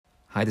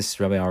Hi, this is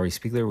Rabbi Ari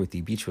Spiegler with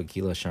the Bichwa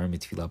Gila Sharim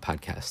Tefillah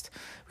podcast.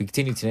 We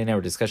continue today in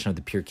our discussion of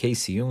the Pirkei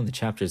Siyum, the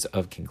chapters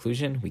of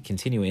conclusion. We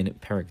continue in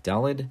Perek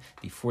Daled,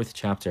 the fourth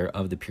chapter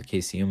of the Pirkei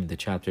Siyum, the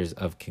chapters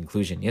of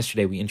conclusion.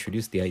 Yesterday we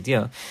introduced the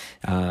idea,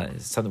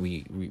 something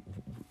we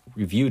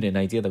reviewed an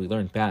idea that we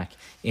learned back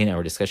in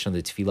our discussion of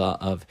the Tefillah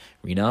of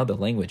Rina, the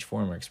language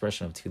form or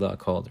expression of Tefillah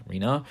called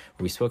Rina,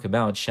 where we spoke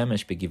about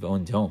Shemesh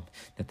Begivon Dom,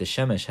 that the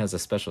Shemesh has a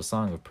special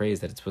song of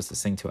praise that it's supposed to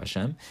sing to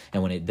Hashem,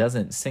 and when it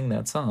doesn't sing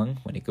that song,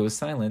 when it goes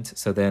silent,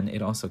 so then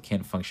it also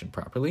can't function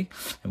properly.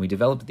 And we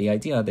developed the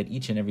idea that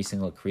each and every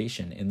single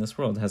creation in this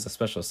world has a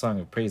special song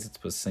of praise it's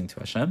supposed to sing to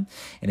Hashem,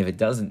 and if it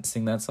doesn't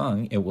sing that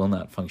song, it will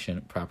not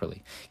function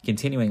properly.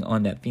 Continuing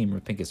on that theme,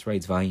 Rav Pinkus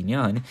writes,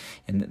 Va'inyan,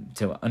 and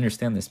to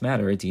understand this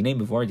matter, one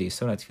of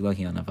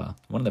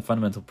the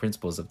fundamental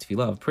principles of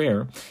tefillah, of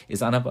prayer,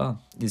 is anava,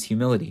 is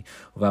humility.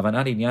 And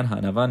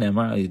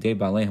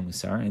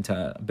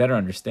to better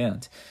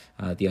understand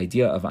the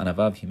idea of anava,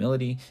 of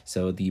humility,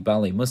 so the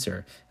Balei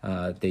Musar,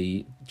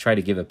 they try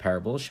to give a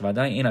parable. Right?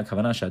 We're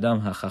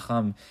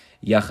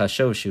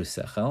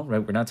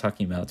not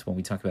talking about, when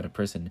we talk about a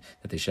person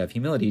that they should have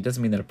humility, it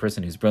doesn't mean that a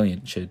person who's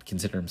brilliant should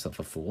consider himself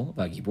a fool,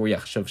 or that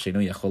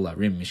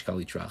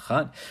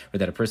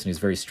a person who's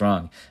very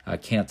strong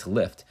can't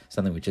lift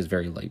something which is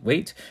very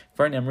lightweight.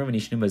 Right?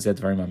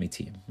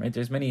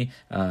 There's many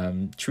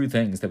true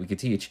things that we could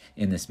teach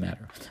in this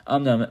matter.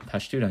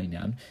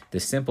 The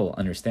simple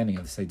understanding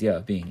of this idea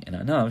of being an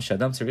anav,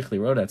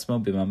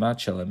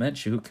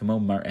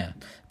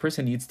 a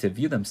person needs to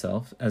view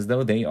themselves as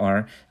though they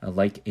are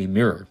like a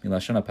mirror.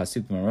 Right,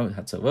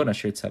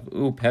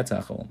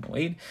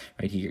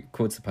 he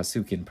quotes the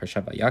pasuk in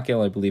Parshat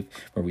Vayakel, I believe,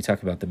 where we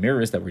talk about the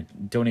mirrors that were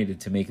donated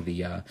to make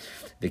the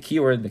key,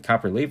 the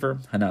copper laver.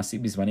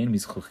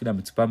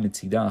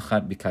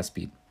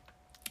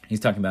 He's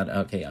talking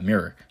about, a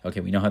mirror.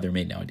 We know how they're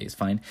made nowadays,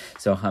 fine.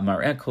 So,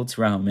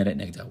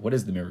 what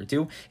does the mirror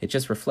do? It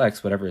just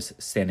reflects whatever is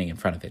standing in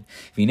front of it.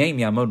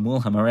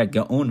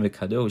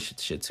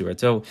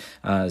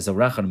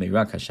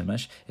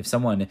 If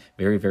someone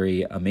very,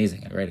 very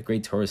amazing, right, a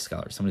great Torah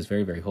scholar, someone who's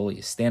very, very holy,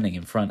 is standing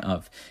in front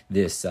of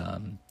this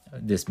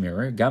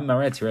mirror,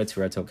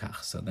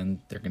 so then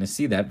they're going to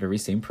see that very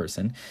same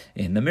person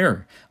in the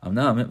mirror. Should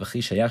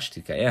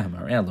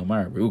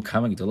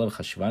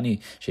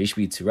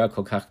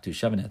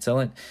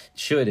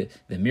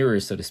the mirror,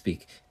 so to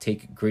speak,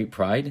 take great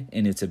pride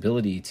in its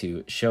ability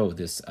to show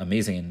this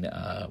amazing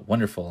and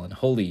wonderful and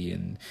holy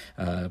and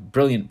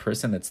brilliant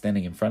person that's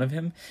standing in front of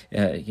him?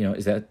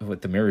 Is that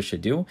what the mirror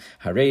should do?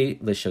 The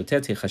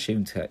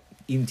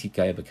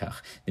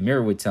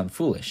mirror would sound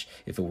foolish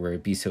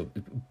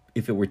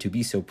if it were to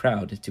be so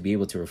proud to be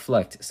able to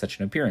reflect such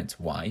an appearance.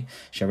 Why?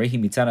 Because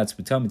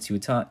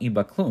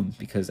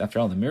after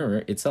all, the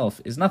mirror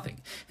itself is nothing.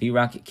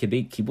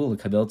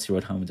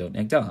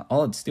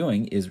 All it's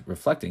doing is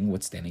reflecting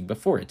what's standing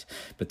before it.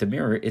 But the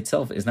mirror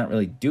itself is not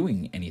really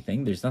doing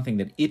anything. There's nothing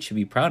that it should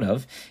be proud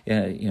of.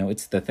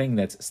 It's the thing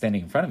that's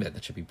standing in front of it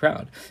that should be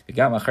proud. And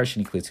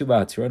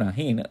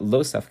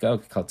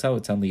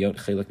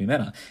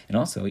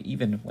also,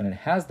 even when it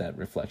has that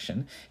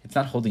reflection, it's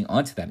not holding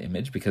on to that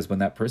image, because when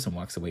that person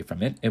walks away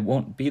from it, it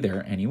won't be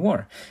there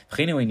anymore.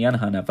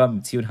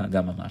 This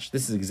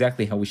is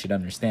exactly how we should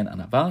understand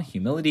anava,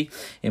 humility,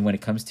 and when it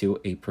comes to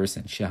a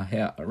person.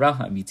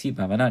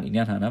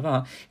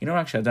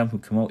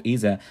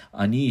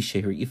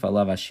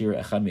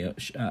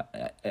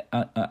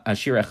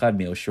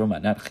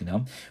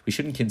 We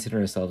shouldn't consider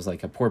ourselves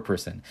like a poor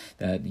person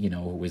that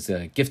was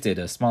gifted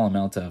a small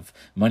amount of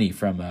money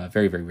from a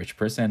very, very rich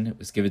person. It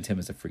was given to him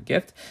as a free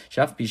gift.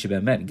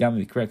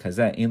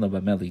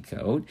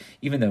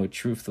 Even though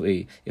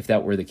truthfully, if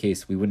that were the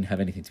case, we wouldn't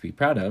have anything to be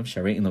proud of,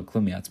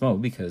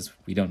 because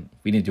we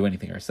didn't do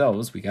anything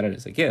ourselves. We got it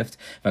as a gift.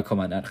 It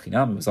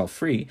was all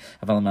free.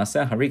 Nevertheless,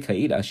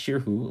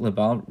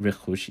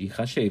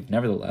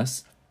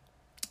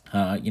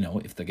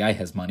 if the guy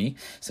has money,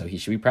 so he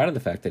should be proud of the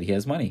fact that he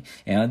has money,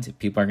 and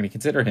people are going to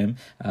consider him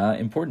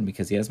important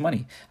because he has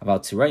money.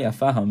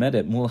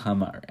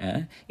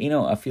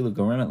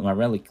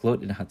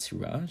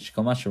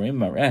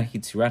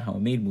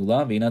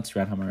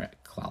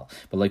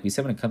 But like we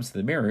said, when it comes to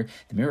the mirror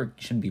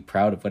shouldn't be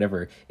proud of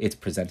whatever it's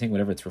presenting,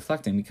 whatever it's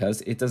reflecting,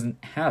 because it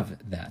doesn't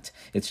have that.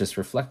 It's just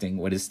reflecting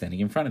what is standing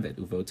in front of it.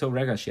 And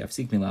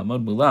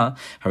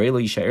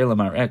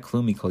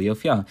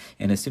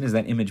as soon as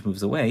that image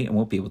moves away, it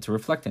won't be able to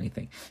reflect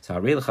anything. So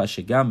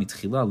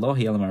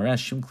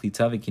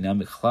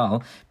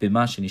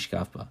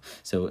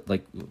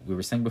like we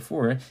were saying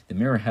before, the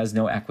mirror has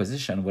no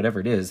acquisition on whatever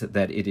it is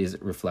that it is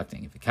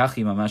reflecting.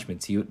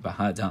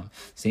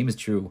 Same is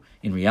true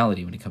in reality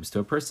reality when it comes to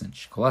a person.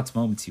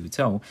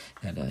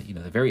 And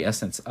the very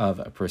essence of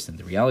a person,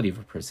 the reality of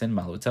a person,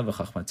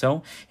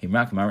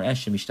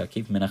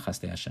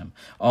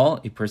 all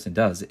a person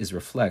does is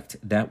reflect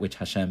that which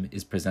Hashem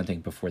is presenting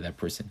before that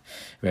person,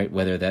 right?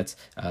 Whether that's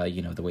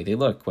the way they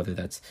look, whether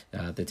that's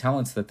the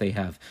talents that they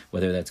have,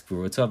 whether that's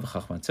right?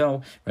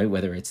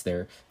 Whether it's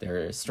their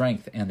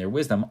strength and their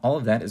wisdom, all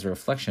of that is a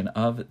reflection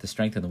of the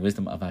strength and the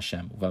wisdom of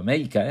Hashem. And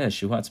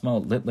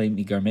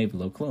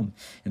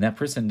that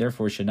person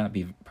therefore should not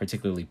be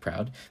particularly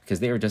proud, because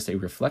they are just a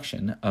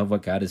reflection of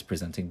what God is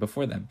presenting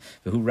before them.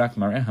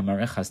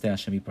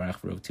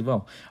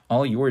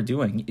 All you are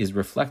doing is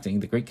reflecting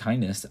the great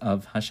kindness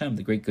of Hashem,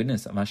 the great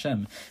goodness of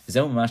Hashem.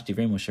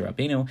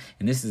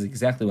 And this is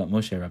exactly what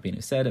Moshe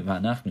Rabbeinu said.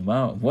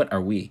 What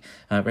are we?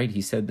 Right?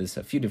 He said this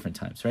a few different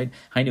times, right?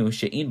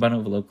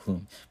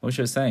 Moshe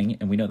was saying,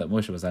 and we know that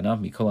Moshe was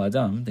Anav Mikol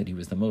Adam, that he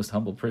was the most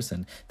humble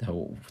person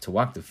to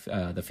walk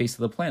the face of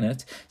the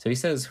planet. So he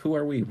says, who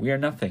are we? We are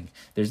nothing.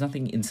 There's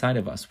nothing inside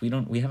of us. We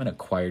haven't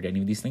acquired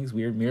any of these things.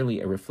 We are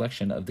merely a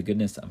reflection of the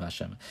goodness of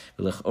Hashem.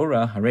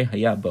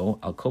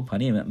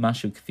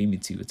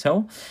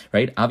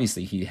 Right?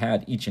 Obviously, he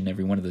had each and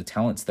every one of the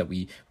talents that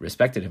we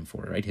respected him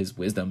for, right? His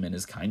wisdom and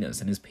his kindness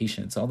and his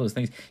patience, all those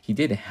things. He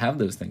did have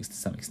those things to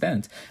some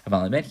extent.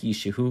 But at the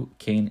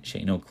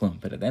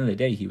end of the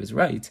day, he was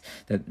right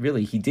that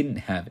really he didn't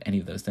have any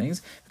of those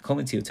things. It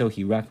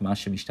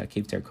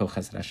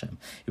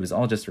was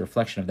all just a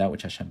reflection of that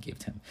which Hashem gave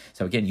to him.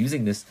 So again,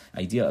 using this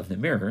idea of the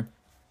mirror,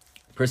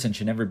 person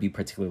should never be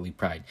particularly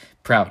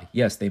proud.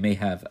 Yes, they may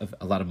have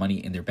a lot of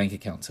money in their bank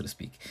account, so to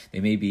speak. They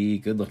may be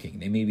good looking.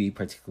 They may be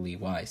particularly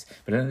wise.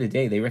 But at the end of the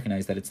day, they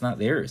recognize that it's not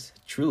theirs.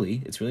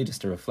 Truly, it's really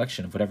just a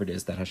reflection of whatever it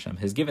is that Hashem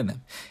has given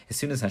them. As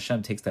soon as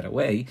Hashem takes that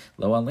away,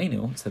 lo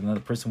aleinu, so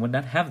another person would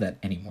not have that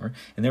anymore.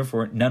 And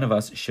therefore, none of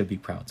us should be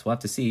proud. So we'll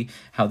have to see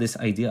how this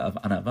idea of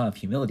anava, of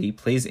humility,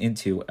 plays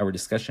into our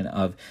discussion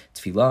of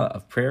tefillah,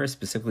 of prayer,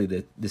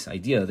 specifically this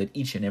idea that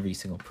each and every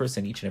single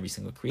person, each and every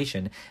single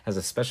creation has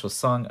a special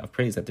song of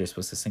praise that they're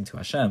supposed to sing to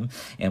Hashem,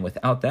 and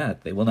without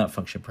that, they will not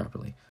function properly.